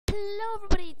Hello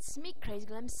everybody, it's me,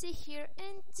 CrazyGlamC here,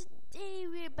 and today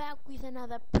we're back with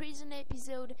another prison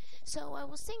episode. So I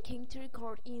was thinking to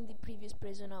record in the previous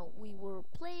prison we were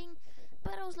playing,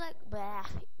 but I was like, bah,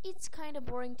 it's kinda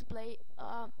boring to play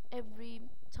every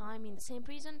time in the same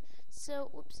prison.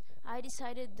 So, I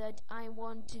decided that I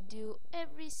want to do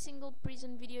every single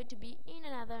prison video to be in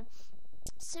another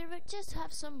server, just to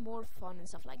have some more fun and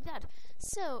stuff like that.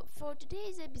 So for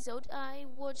today's episode I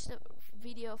watched a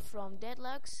video from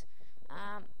Deadlocks,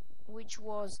 which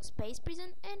was Space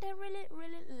Prison, and I really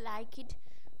liked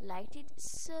it.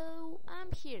 So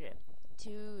I'm here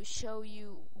to show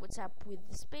you what's up with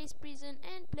the Space Prison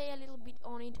and play a little bit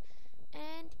on it,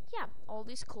 and yeah, all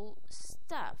this cool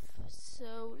stuff.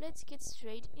 So let's get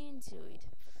straight into it.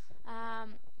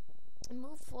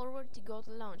 Move forward to go to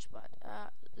launchpad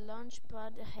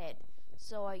ahead.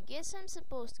 So I guess I'm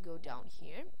supposed to go down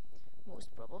here,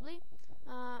 most probably.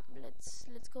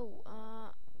 Let's go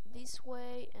this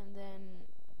way, and then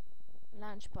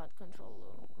launchpad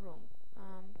control room.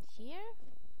 Here?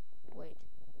 Wait,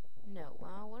 no.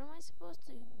 Where am I supposed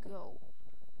to go?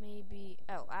 Maybe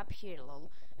up here,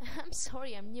 lol. I'm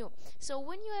sorry, I'm new. So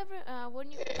when you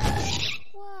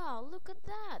wow, look at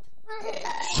that.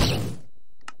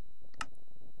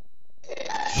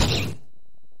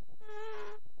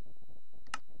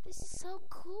 This is so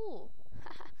cool.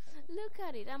 Look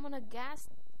at it. I'm on a gas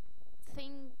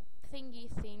thingy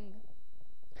thing.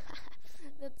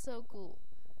 That's so cool.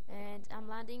 And I'm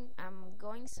landing. I'm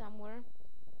going somewhere.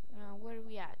 Where are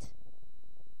we at?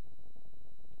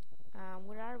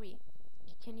 Where are we?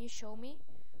 Can you show me?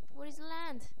 Where is the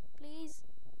land? Please.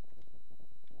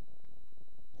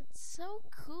 That's so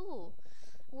cool.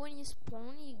 When you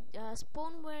spawn, you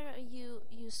spawn where you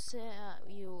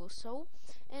saw,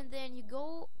 and then you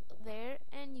go there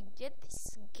and you get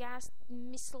this gas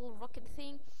missile rocket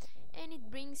thing, and it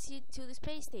brings you to the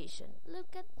space station.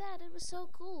 Look at that, it was so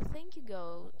cool. Thank you,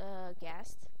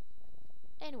 Ghast.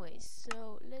 Anyways,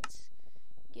 so let's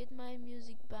get my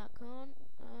music back on.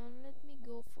 Let me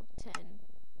go for 10.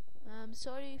 I'm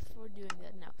sorry for doing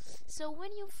that now. So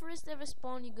when you first ever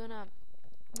spawn, you're gonna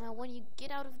when you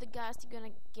get out of the gas, you're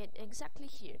gonna get exactly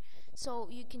here. So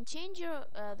you can change your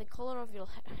the color of your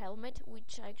helmet,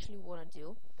 which I actually wanna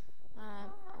do.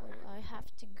 I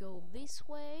have to go this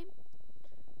way,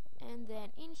 and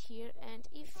then in here, and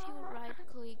if you right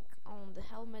click on the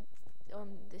helmet,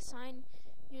 on the sign,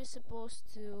 you're supposed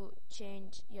to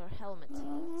change your helmet.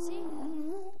 See?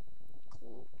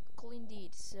 Cool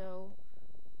indeed. So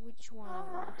which one I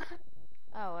want?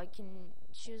 Oh, I can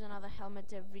choose another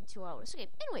helmet every 2 hours. Okay,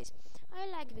 anyways, I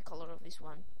like the color of this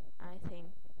one, I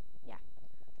think. Yeah,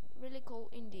 really cool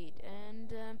indeed.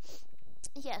 And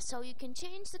yeah, so you can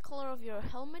change the color of your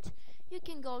helmet. You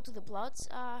can go to the plots,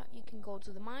 you can go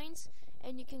to the mines,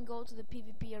 and you can go to the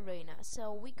PvP arena.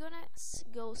 So we're gonna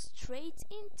go straight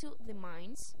into the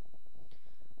mines,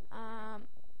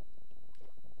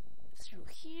 through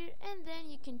here, and then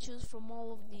you can choose from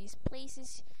all of these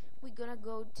places. We're gonna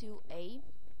go to A,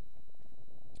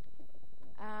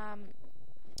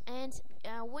 and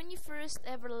when you first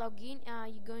ever log in,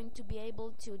 you're going to be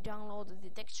able to download the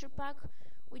texture pack,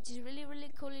 which is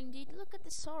really cool indeed. Look at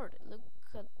the sword. Look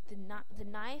at the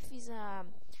knife is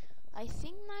I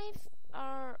think knives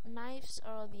are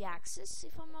the axes,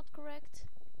 if I'm not correct,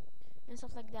 and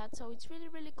stuff like that. So it's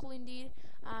really cool indeed.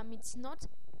 It's not.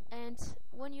 And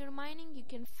when you're mining, you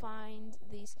can find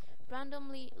these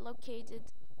randomly located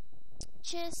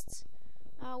chests,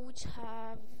 which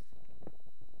have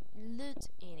loot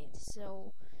in it.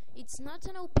 So it's not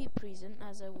an OP prison,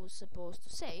 as I was supposed to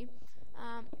say.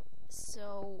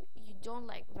 So you don't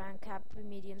rank up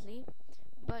immediately,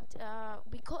 but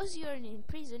because you're in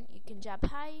prison, you can jump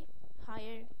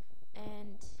higher,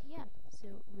 and yeah, so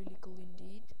really cool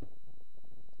indeed.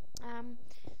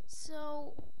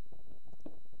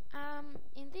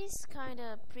 In this kind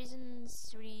of prison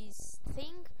series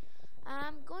thing,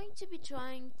 I'm going to be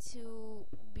trying to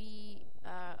be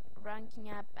ranking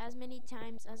up as many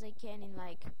times as I can in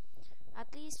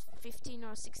at least 15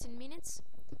 or 16 minutes,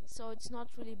 so it's not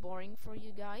really boring for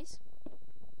you guys.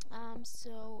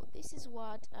 So this is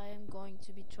what I am going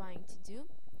to be trying to do.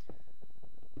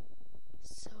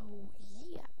 So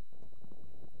yeah,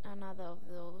 another of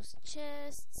those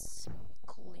chests,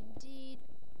 cool indeed.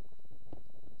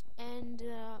 And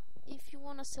if you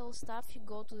want to sell stuff, you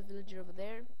go to the villager over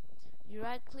there, you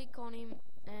right click on him,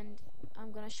 and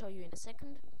I'm gonna show you in a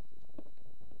second.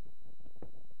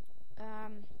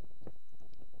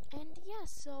 And yeah,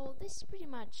 so this is pretty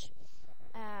much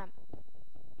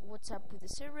what's up with the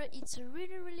server. It's a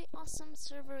really awesome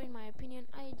server in my opinion.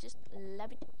 I just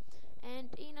love it. And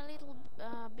in a little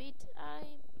bit I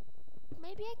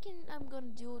maybe I'm gonna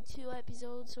do 2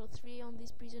 episodes or 3 on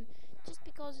this prison, just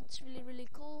because it's really really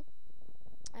cool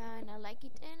and I like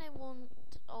it, and I want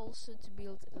also to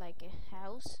build like a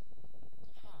house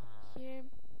here.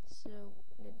 So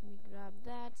let me grab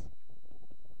that.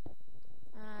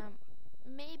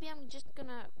 Maybe I'm just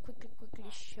gonna quickly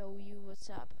show you what's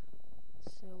up.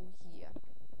 So yeah,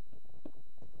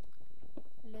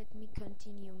 let me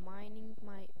continue mining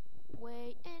my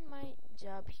way and my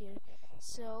job here.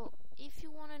 So if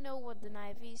you want to know what the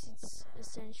knife is, it's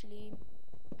essentially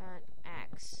an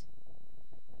axe.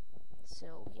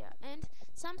 So yeah, and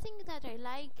something that I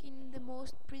like in the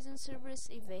most prison servers,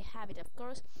 if they have it of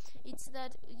course, it's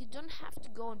that you don't have to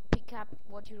go and pick up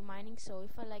what you're mining. So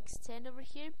if I like stand over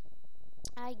here,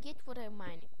 I get what I'm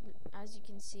mining. As you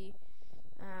can see,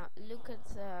 look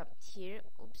at here,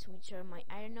 oops, which are my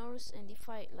iron ores, and if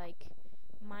I like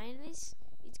mine this,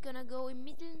 it's gonna go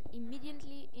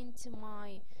immediately into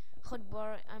my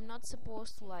hotbar. I'm not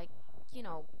supposed to like,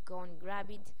 go and grab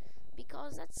it,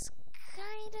 because that's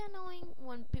kind of annoying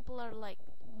when people are like,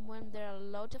 when there are a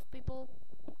lot of people,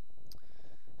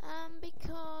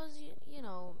 because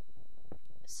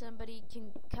somebody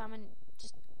can come and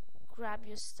just grab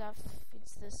your stuff.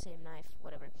 It's the same knife,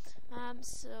 whatever.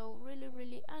 So really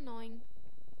really annoying,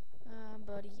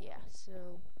 but yeah.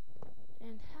 So,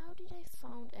 and how did I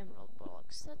found emerald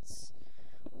blocks? That's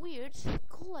weird.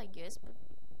 Cool, I guess, but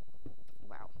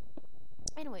wow.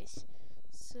 Anyways,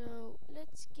 so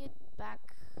let's get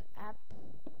back up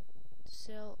to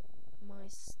sell my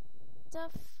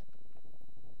stuff.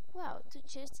 Wow, 2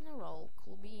 chests in a row.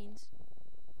 Cool beans.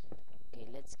 Okay,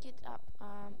 let's get up,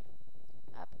 up,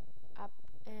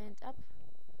 and up.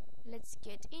 Let's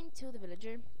get into the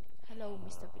villager. Hello,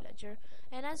 Mr. Villager.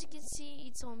 And as you can see,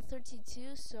 it's on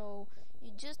 32, so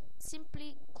you just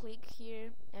simply click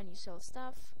here and you sell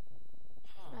stuff.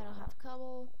 I don't have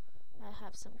cobble. I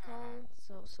have some coal,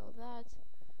 so sell that.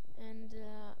 And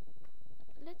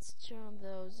let's turn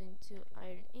those into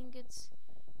iron ingots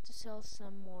to sell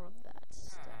some more of that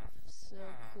stuff. So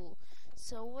cool.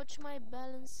 So watch my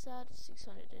balance at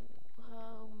 600, and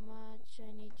how much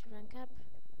I need to rank up.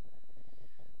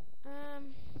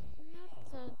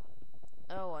 Not that.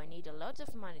 Oh, I need a lot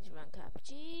of money to rank up.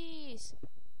 Jeez,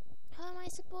 how am I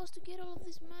supposed to get all of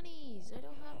these monies? I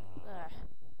don't have.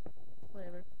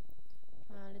 Whatever.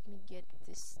 Let me get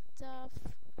this stuff.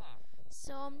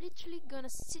 So I'm literally gonna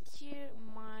sit here,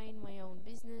 mind my own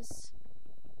business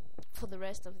for the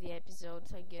rest of the episode,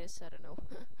 I guess. I don't know.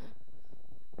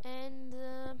 And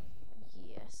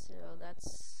yeah, so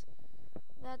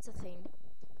that's a thing.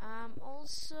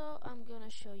 Also, I'm gonna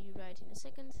show you right in a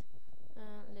second.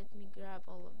 Let me grab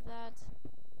all of that.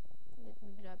 Let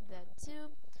me grab that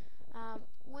too.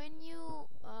 When you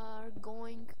are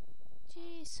going,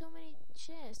 gee, so many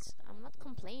chests. I'm not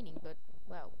complaining, but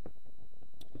well,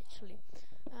 literally.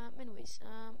 Anyways,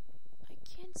 I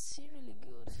can't see really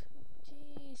good.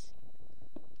 Jeez.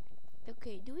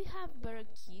 Okay, do we have better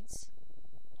kids?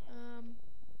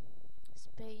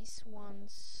 Space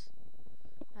ones.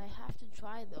 I have to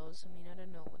try those. I mean, I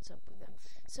don't know what's up with them.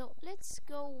 So let's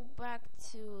go back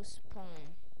to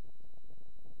spawn.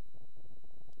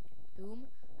 Boom.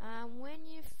 When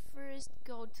you first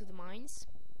go to the mines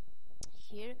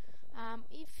here,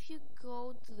 if you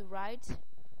go to the right,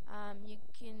 you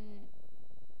can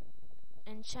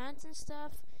enchant and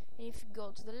stuff. And if you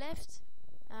go to the left,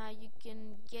 you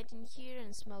can get in here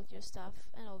and smelt your stuff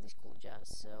and all this cool jazz.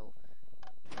 So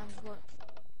I'm going.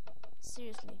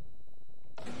 Seriously,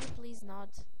 can you please not?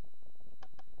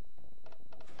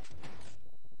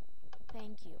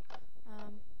 Thank you.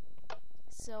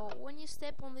 So when you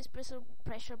step on these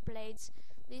pressure plates,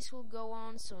 this will go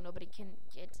on, so nobody can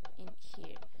get in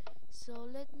here. So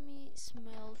let me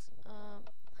smelt.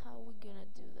 How we gonna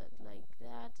do that? Like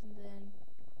that, and then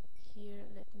here.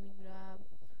 Let me grab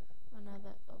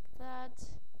another of that,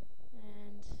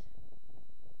 and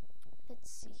let's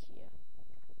see here.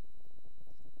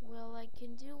 Well, I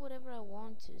can do whatever I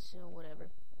want to, so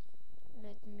whatever.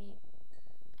 Let me.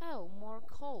 Oh, more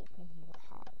coal.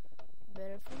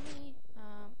 Better for me.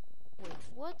 Wait,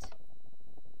 what?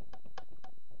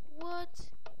 What?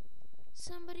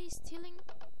 Somebody's stealing?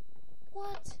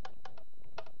 What?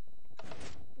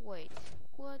 Wait,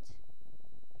 what?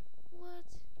 What?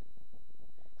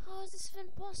 How is this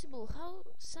even possible? How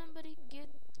somebody get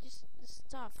just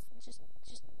stuff? Just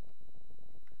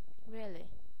really?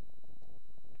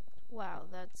 Wow,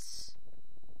 that's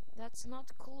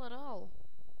not cool at all.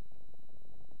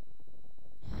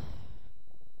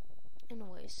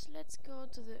 Anyways, let's go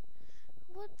to the.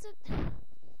 What the?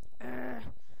 I'm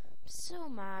so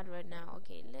mad right now.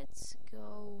 Okay, let's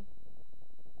go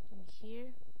in here.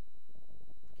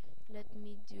 let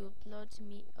me do plot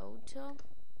me auto,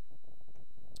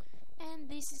 and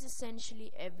this is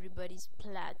essentially everybody's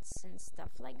plots and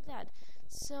stuff like that.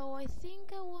 So I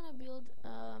think I want to build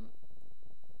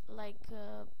like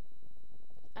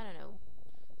I don't know,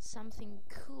 something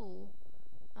cool.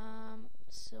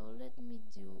 So let me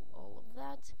do all of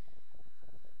that.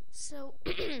 So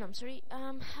I'm sorry.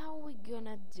 How are we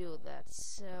gonna do that?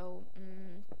 So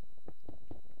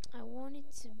I want it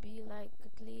to be like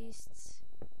at least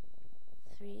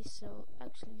 3. So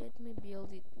actually, let me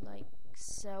build it like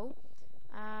so.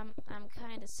 I'm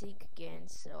kind of sick again,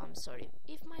 so I'm sorry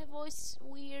if my voice is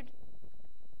weird.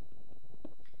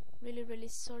 Really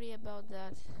sorry about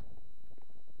that.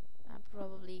 I'm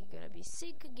probably gonna be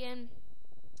sick again.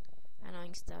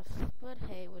 Annoying stuff. But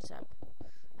hey, what's up?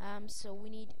 So we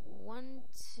need 1,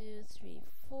 2, 3,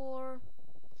 4.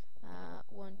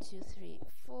 1, 2, 3,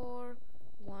 4.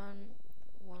 1,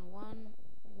 1, 1,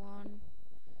 1,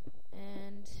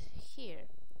 and here.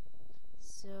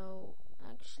 So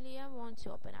actually, I want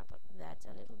to open up that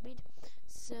a little bit.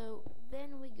 So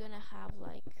then we're gonna have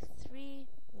like 3,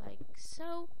 like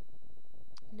so.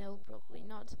 No, probably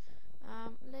not.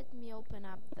 Let me open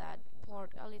up that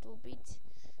part a little bit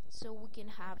so we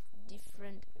can have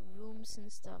different rooms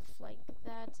and stuff like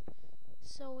that.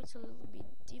 So it's a little bit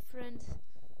different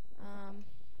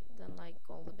than like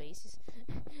all the bases.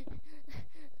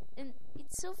 And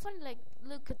it's so fun, like,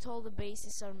 look at all the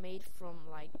bases are made from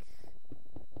like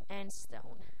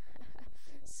andstone.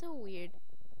 So weird.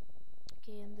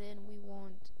 Okay, and then we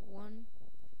want 1.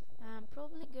 I'm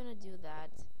probably gonna do that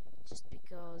just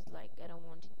because like I don't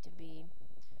want it to be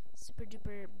super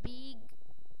duper big.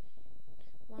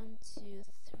 1, 2,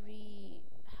 3.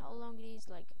 How long it is?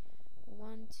 Like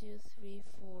 1, 2, 3,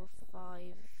 4, 5.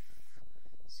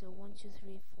 So 1, 2,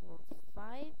 3, 4,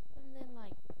 5, and then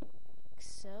like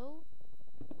so,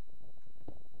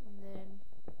 and then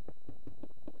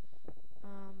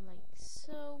like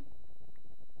so.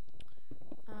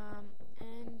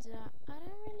 And I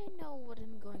don't really know what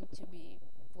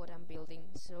I'm building,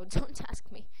 so don't ask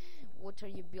me what are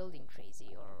you building,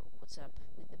 crazy, or what's up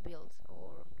with the build,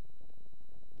 or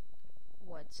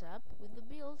what's up with the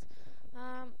build.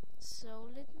 So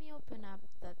let me open up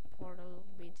that portal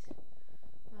a bit.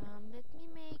 Let me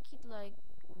make it like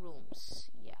rooms.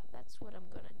 Yeah, that's what I'm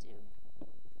gonna do.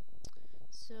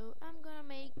 So I'm gonna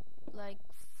make like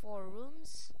 4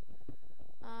 rooms.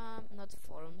 Not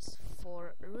forums,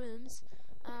 4 rooms.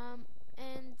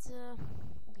 And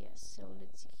yes, so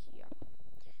let's see here.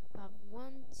 We have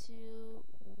 1, 2,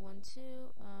 1, 2.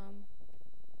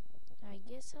 I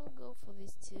guess I'll go for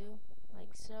these 2,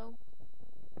 like so.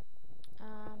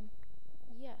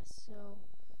 Yeah, so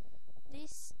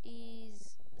this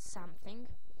is something.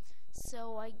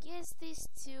 So I guess these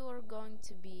 2 are going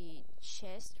to be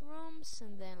chest rooms,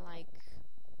 and then like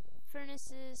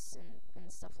furnaces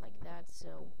and stuff like that.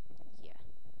 So yeah,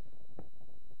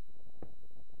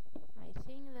 I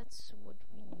think that's what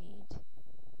we need.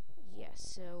 Yeah,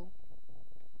 so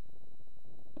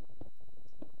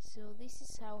this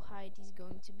is how high it is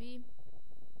going to be.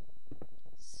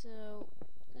 So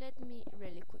let me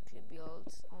really quickly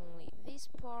build only this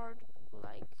part,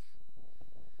 like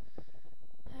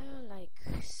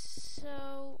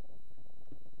so.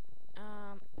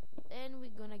 Then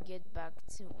we're gonna get back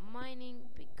to mining,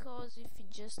 because if you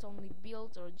just only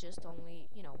build or just only,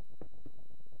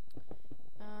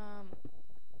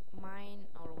 mine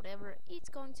or whatever, it's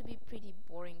going to be pretty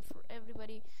boring for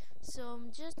everybody. So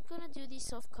I'm just gonna do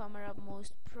this off camera,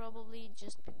 most probably,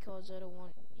 just because I don't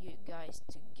want you guys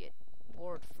to get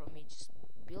bored from me just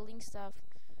building stuff.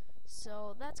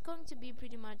 So that's going to be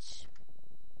pretty much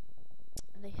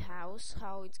the house,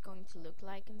 how it's going to look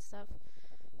like and stuff.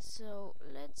 So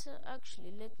let's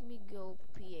actually, let me go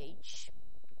ph.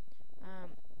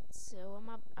 So I'm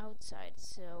up outside,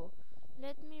 so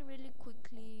let me really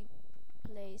quickly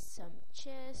place some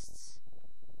chests.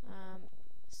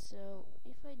 So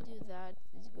if I do that,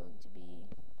 it's going to be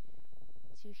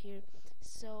to here.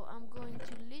 So I'm going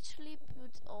to literally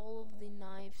put all of the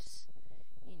knives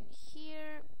in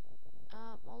here.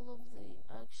 All of the,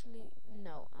 actually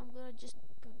no, I'm gonna just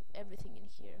put everything in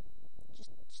here, just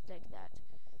like that.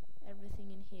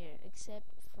 Everything in here except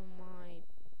for my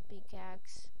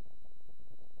pickaxe.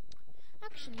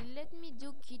 Actually, let me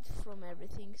do kit from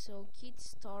everything. So kit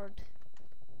start,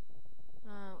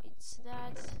 it's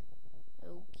that,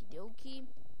 okie dokie.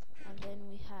 And then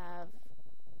we have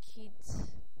kit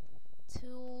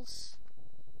tools,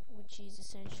 which is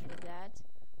essentially that.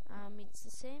 It's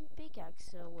the same pickaxe,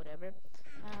 so whatever.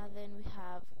 Then we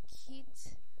have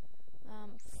kit,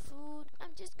 food.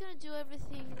 I'm just gonna do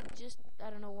everything, just, I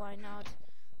don't know why not.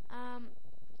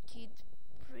 Kit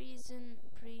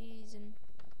prison.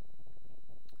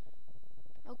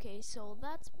 Okay, so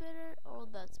that's better or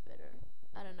that's better.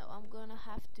 I don't know. I'm gonna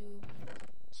have to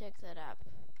check that up.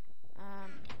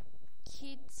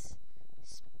 Kids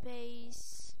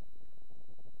space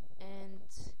and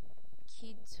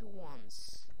kids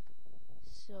once.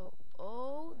 So,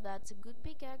 oh, that's a good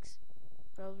pickaxe.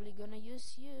 Probably gonna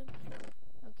use you.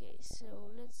 Okay, so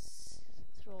let's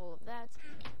throw all of that.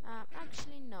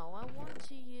 Actually, no. I want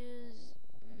to use.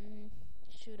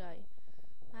 Should I?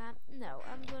 No.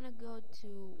 I'm gonna go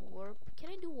to warp. Can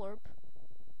I do warp?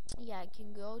 Yeah, I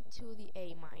can go to the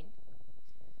A mine.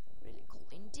 Really cool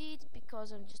indeed,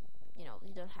 because I'm just, you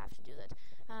don't have to do that.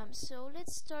 So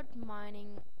let's start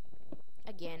mining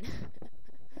again.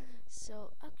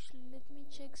 So actually, let me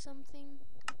check something.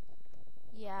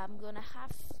 Yeah, I'm gonna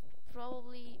have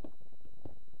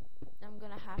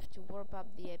to warp up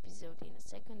the episode in a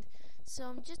second. So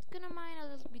I'm just gonna mine a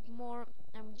little bit more.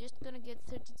 I'm just gonna get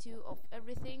 32 of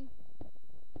everything.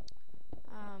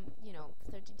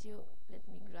 32. Let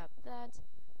me grab that.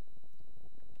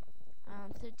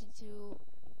 32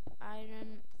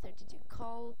 iron, 32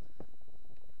 coal.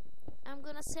 I'm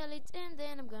gonna sell it, and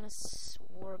then I'm gonna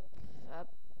warp up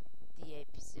the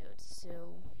episode.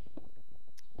 So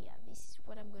yeah, this is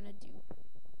what I'm gonna do.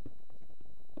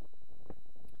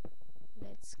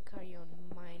 Let's carry on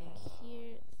mining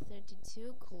here.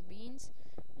 32 coal beans,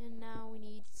 and now we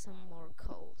need some more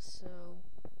coal. So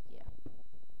yeah.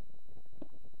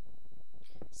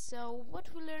 So what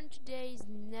we learned today is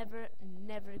never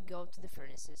go to the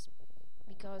furnaces,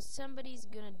 because somebody's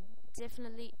gonna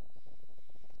definitely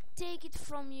take it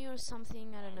from you or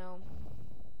something. I don't know.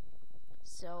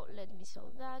 So let me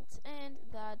sell that and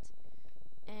that,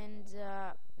 and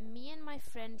me and my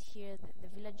friend here, the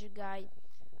villager guy,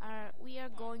 we are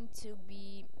going to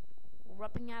be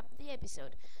wrapping up the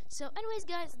episode. So anyways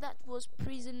guys, that was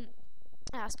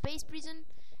Space Prison.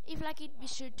 If you like it, be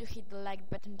sure to hit the like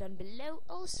button down below.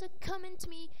 Also comment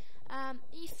me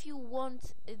if you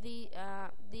want if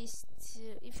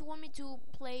you want me to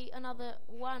play another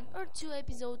 1 or 2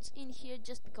 episodes in here,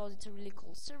 just because it's a really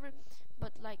cool server,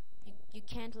 but like you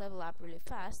can't level up really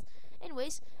fast.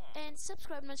 Anyways, and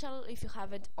subscribe my channel if you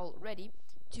haven't already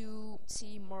to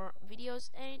see more videos,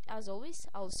 and as always,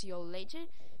 I'll see you all later.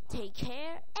 Take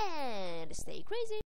care and stay crazy.